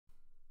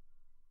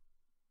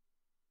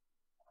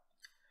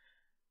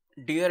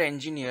Dear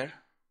engineer,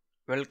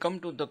 welcome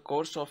to the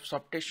course of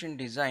Substation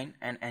Design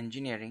and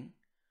Engineering,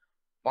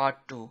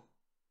 Part 2,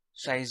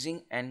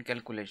 Sizing and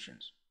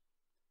Calculations.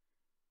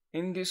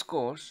 In this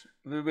course,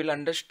 we will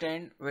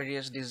understand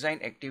various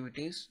design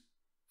activities,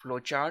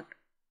 flowchart,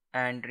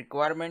 and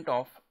requirement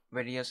of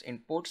various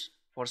inputs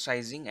for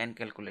sizing and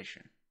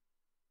calculation.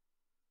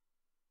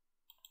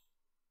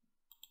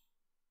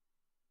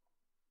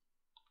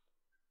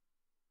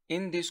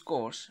 In this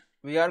course,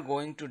 we are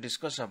going to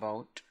discuss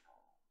about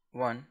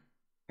 1.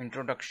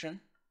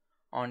 Introduction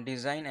on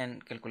design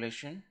and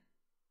calculation.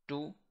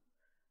 2.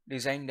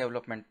 Design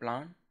development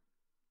plan.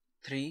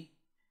 3.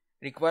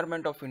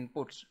 Requirement of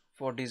inputs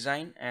for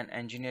design and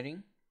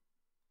engineering.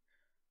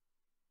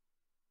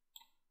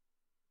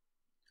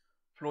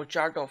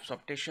 Flowchart of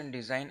substation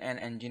design and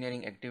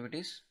engineering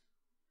activities.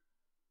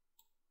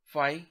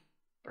 5.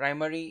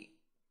 Primary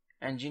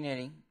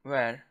engineering,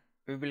 where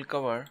we will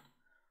cover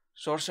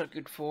short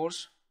circuit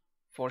force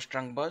for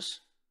strung bus.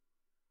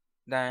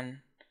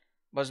 Then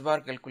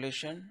busbar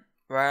calculation,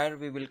 where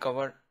we will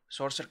cover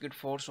short circuit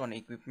force on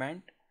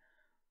equipment,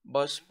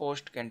 bus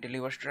post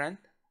cantilever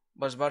strength,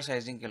 busbar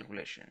sizing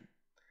calculation.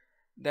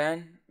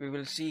 Then we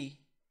will see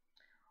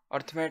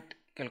earthmet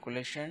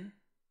calculation,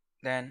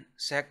 then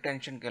sag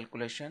tension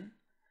calculation,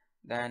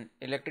 then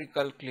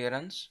electrical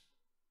clearance,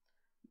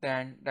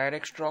 then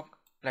direct stroke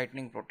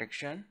lightning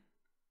protection,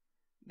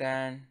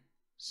 then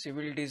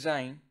civil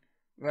design,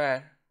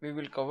 where we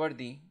will cover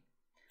the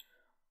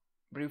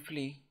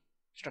briefly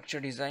structure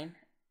design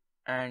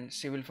and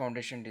civil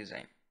foundation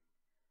design.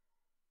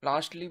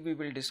 Lastly, we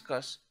will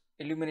discuss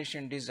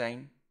illumination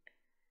design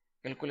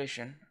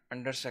calculation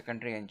under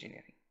secondary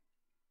engineering.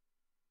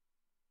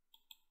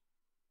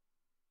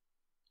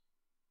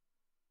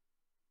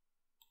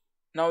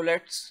 Now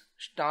let's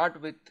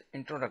start with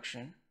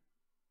introduction.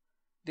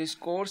 This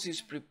course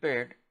is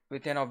prepared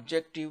with an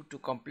objective to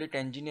complete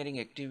engineering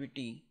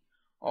activity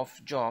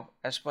of job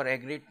as per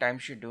agreed time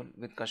schedule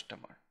with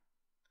customer.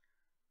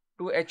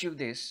 To achieve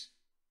this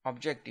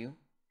objective,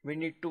 we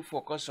need to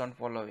focus on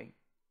following: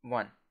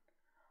 1.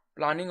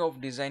 Planning of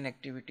design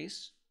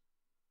activities.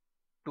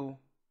 2.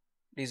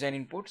 Design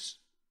inputs.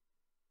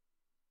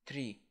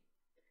 3.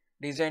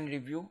 Design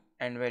review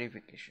and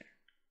verification.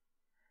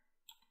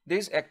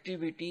 This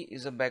activity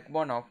is a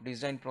backbone of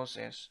design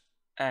process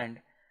and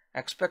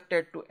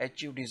expected to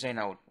achieve design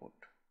output.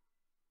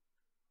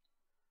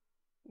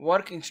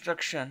 Work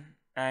instruction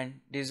and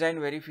design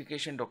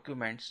verification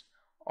documents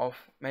of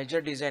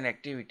major design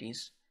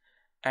activities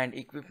and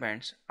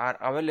equipments are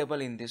available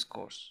in this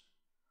course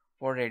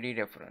for ready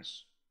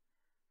reference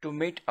to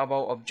meet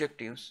above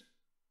objectives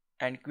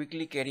and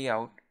quickly carry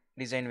out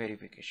design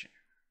verification.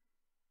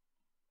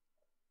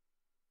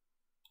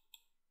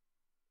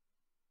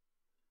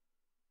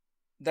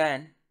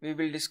 Then we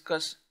will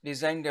discuss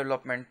design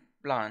development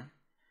plan,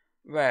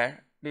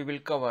 where we will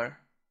cover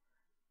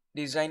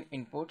design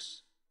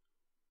inputs,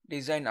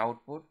 design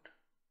output,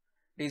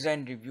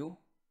 design review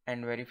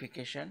and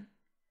verification,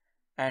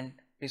 and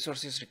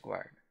resources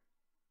required.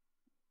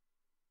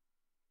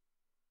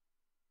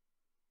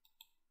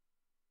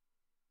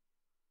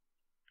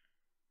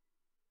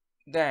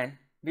 Then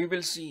we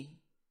will see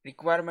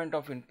requirement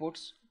of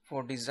inputs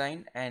for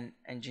design and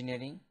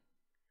engineering.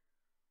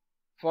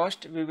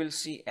 First, we will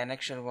see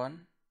Annexure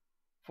 1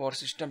 for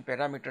system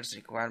parameters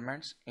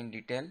requirements in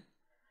detail,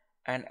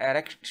 and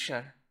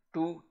Annexure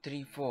 2,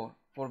 3, 4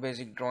 for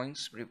basic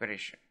drawings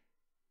preparation.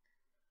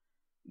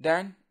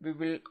 Then we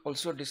will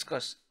also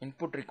discuss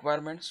input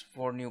requirements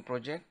for new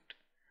project,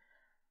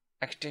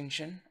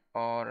 extension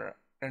or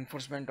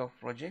reinforcement of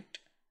project,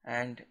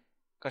 and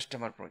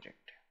customer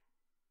project.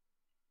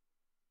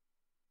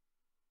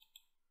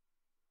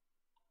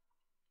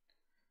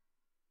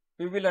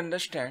 We will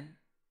understand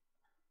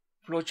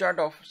flowchart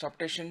of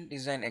substation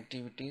design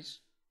activities,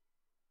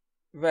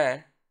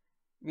 where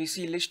we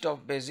see list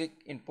of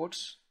basic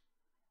inputs,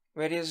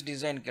 various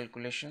design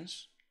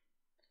calculations,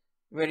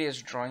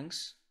 various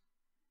drawings,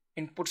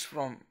 inputs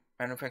from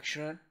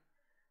manufacturer,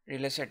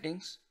 relay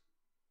settings,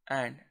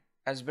 and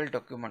as-built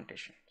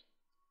documentation.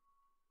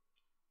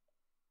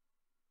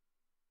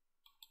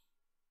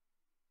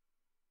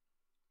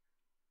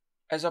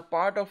 As a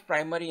part of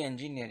primary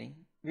engineering,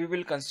 we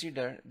will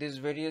consider these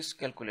various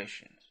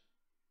calculations: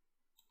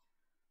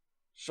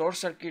 short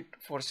circuit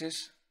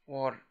forces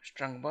for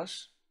strung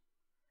bus,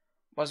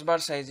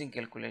 busbar sizing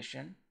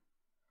calculation.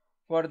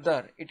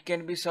 Further, it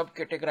can be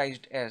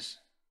subcategorized as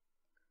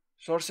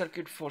short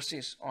circuit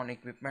forces on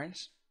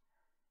equipments,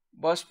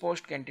 bus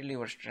post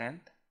cantilever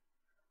strength,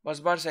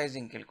 busbar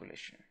sizing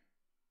calculation.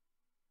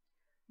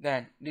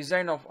 Then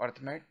design of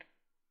earthmet,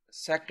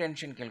 sag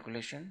tension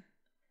calculation,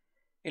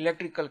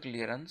 electrical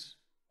clearance,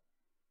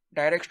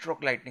 direct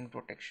stroke lightning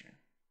protection.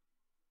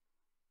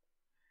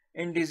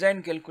 In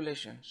design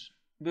calculations,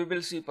 we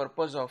will see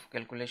purpose of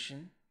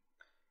calculation,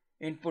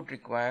 input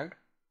required,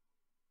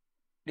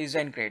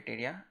 design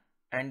criteria,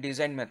 and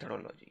design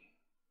methodology.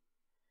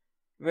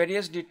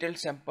 Various detailed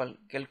sample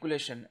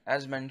calculation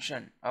as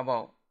mentioned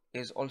above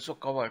is also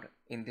covered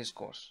in this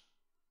course.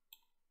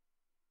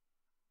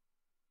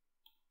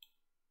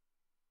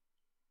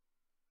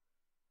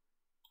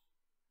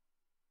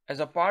 As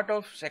a part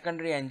of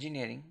secondary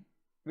engineering,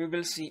 we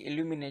will see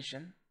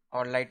illumination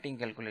or lighting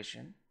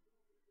calculation.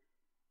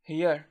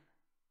 Here,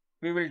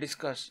 we will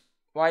discuss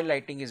why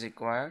lighting is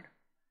required.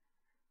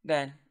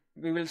 Then,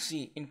 we will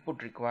see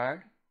input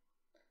required.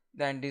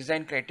 Then,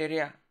 design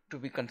criteria to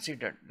be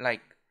considered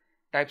like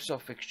types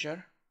of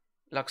fixture,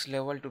 lux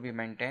level to be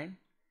maintained,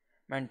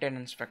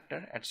 maintenance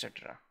factor,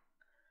 etc.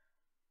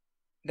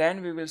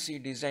 Then, we will see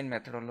design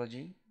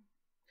methodology.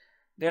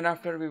 Then,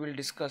 after we will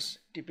discuss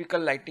typical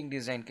lighting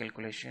design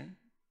calculation.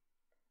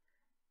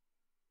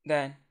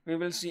 Then we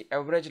will see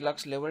average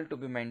lux level to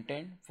be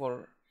maintained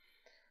for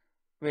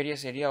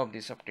various area of the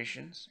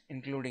substations,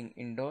 including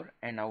indoor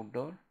and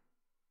outdoor.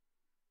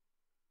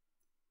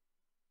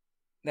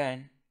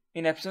 Then,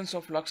 in absence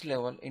of lux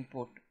level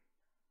input,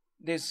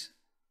 this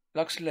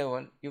lux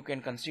level you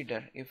can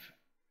consider if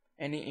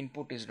any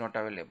input is not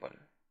available.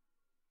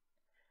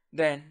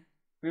 Then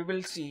we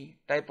will see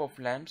type of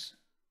lamps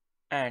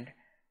and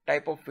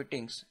type of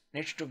fittings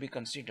needs to be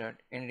considered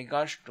in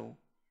regards to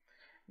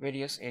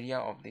various area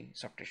of the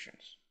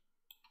substations.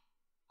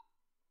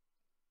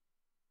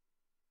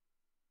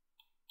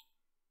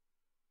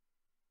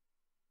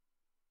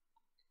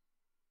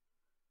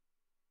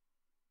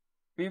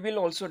 We will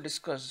also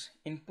discuss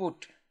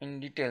input in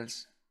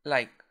details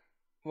like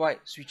why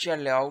switcher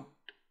layout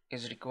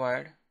is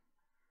required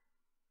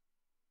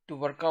to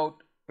work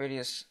out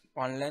various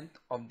span length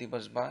of the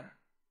bus bar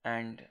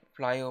and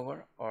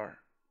flyover or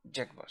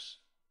jack bus.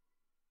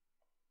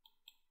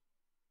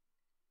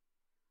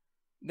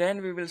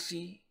 Then we will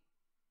see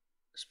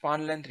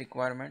span length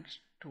requirements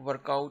to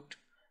work out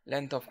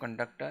length of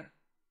conductor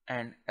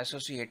and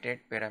associated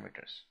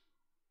parameters.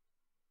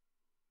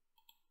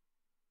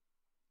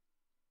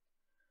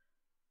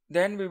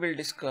 Then we will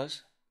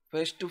discuss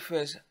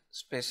phase-to-phase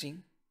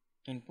spacing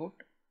input,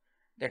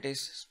 that is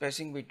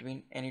spacing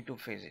between any two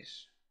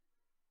phases.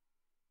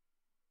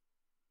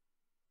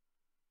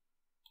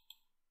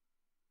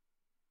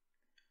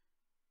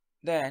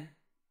 Then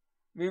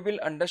we will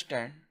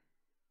understand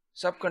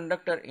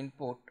subconductor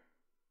input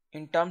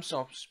in terms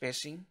of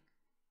spacing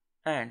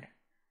and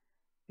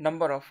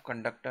number of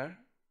conductor.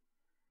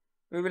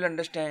 We will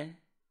understand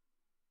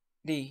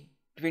the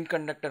twin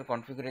conductor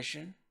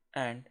configuration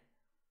and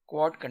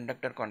quad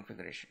conductor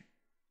configuration.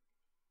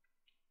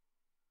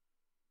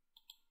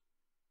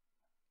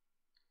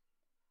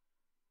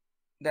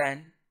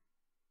 Then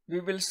we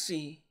will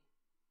see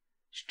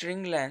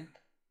string length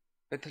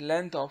with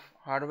length of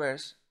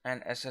hardwares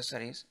and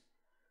accessories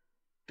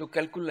to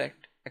calculate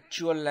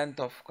actual length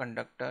of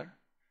conductor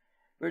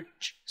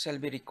which shall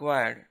be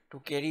required to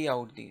carry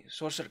out the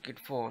short circuit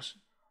force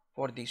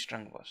for the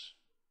strung bus.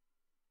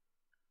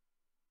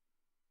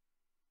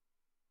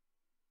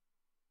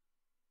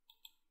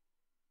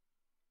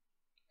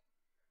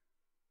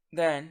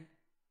 Then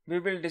we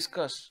will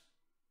discuss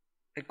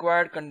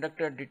required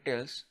conductor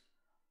details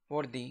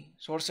for the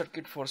short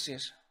circuit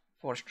forces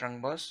for strung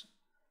bus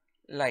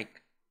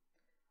like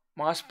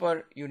mass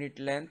per unit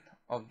length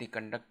of the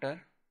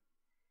conductor,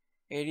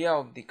 area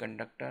of the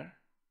conductor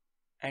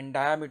and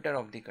diameter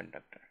of the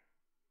conductor.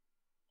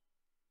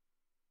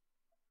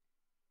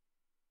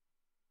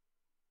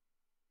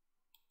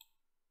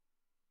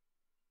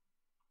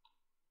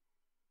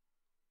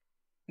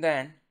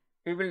 Then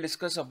we will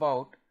discuss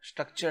about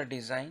structure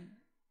design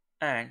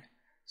and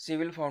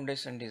civil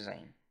foundation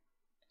design,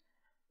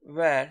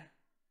 where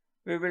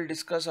we will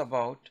discuss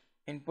about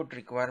input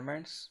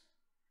requirements,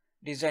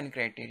 design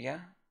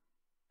criteria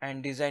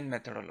and design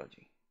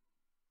methodology.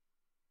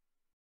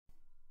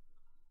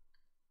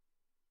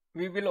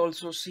 We will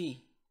also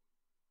see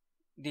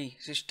the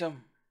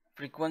system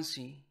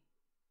frequency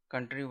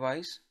country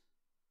wise.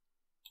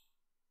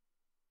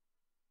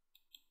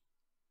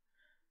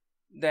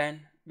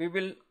 Then we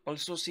will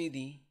also see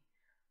the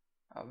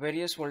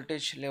various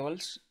voltage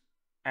levels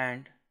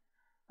and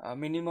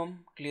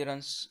minimum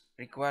clearance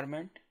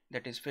requirement,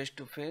 that is face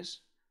to face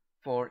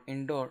for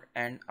indoor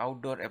and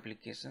outdoor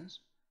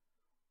applications.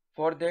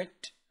 For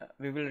that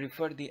we will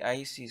refer the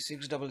IEC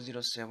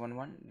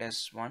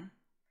 60071-1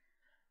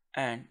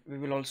 and we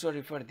will also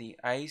refer the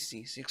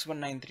IEC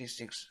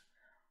 61936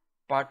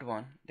 part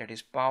 1, that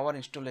is power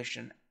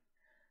installation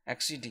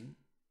exceeding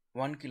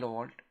 1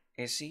 kilovolt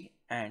AC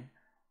and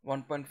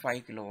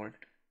 1.5 kilovolt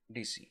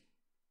DC.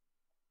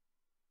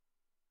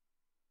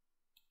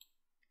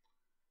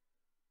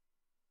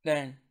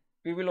 Then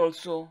we will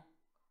also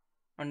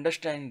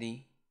understand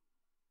the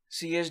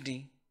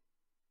CSD,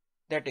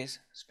 that is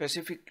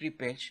specific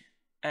creepage,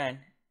 and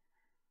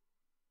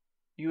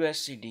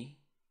USCD,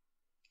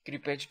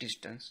 creepage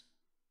distance,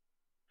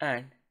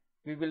 and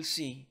we will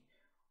see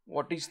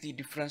what is the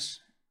difference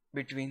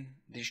between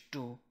these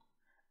two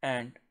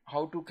and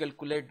how to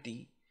calculate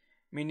the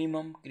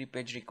minimum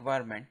creepage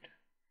requirement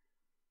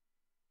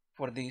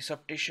for the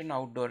substation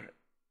outdoor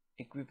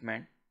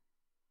equipment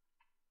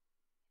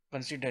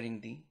considering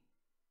the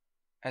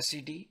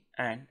SCD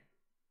and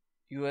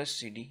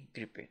USCD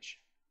creepage.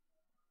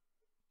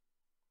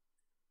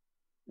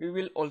 We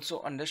will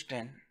also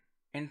understand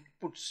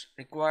inputs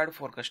required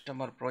for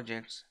customer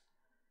projects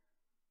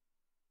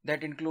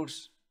That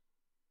includes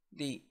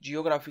the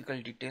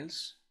geographical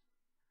details,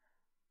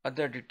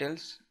 other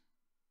details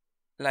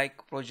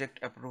like project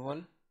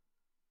approval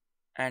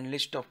and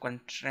list of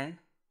constraints,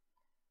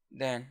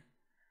 then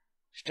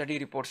study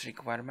reports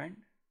requirement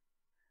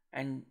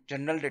and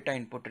general data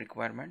input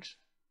requirements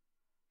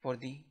for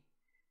the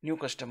new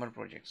customer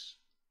projects.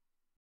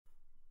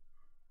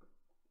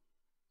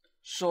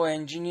 So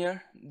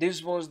engineer,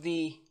 this was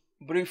the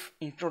brief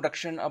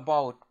introduction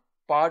about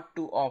part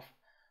 2 of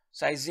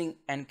sizing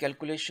and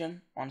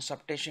calculation on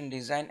substation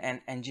design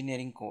and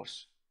engineering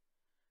course.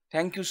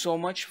 Thank you so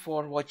much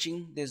for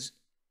watching this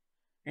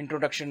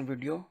introduction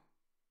video.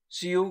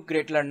 See you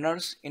great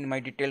learners in my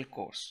detailed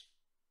course.